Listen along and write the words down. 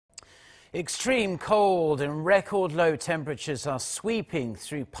Extreme cold and record low temperatures are sweeping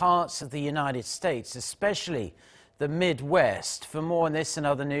through parts of the United States, especially the Midwest. For more on this and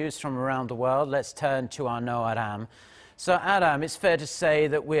other news from around the world, let's turn to our Ro Aram. So Aram, it's fair to say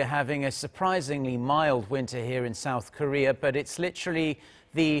that we're having a surprisingly mild winter here in South Korea, but it's literally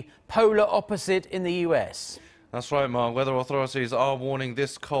the polar opposite in the US. That's right, Mark. Weather authorities are warning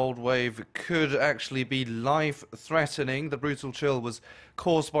this cold wave could actually be life-threatening. The brutal chill was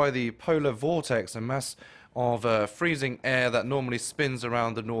caused by the polar vortex, a mass of freezing air that normally spins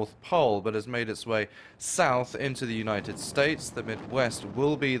around the North Pole but has made its way south into the United States. The Midwest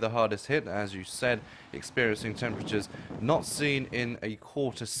will be the hardest hit, as you said, experiencing temperatures not seen in a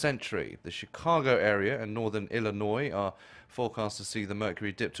quarter century. The Chicago area and northern Illinois are forecast to see the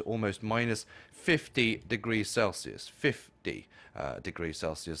mercury dip to almost minus 50 degrees Celsius. 50 degrees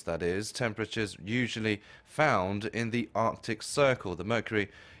Celsius, that is. Temperatures usually found in the Arctic Circle. The mercury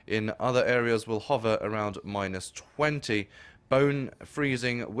in other areas will hover around minus 20.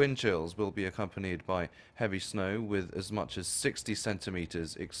 Bone-freezing wind chills will be accompanied by heavy snow with as much as 60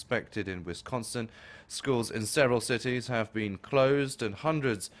 centimeters expected in Wisconsin. Schools in several cities have been closed and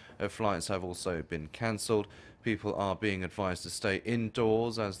hundreds of flights have also been cancelled. People are being advised to stay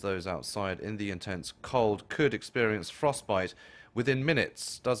indoors as those outside in the intense cold could experience frostbite within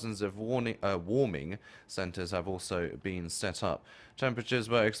minutes. Dozens of warming centres have also been set up. Temperatures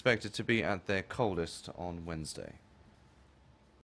were expected to be at their coldest on Wednesday.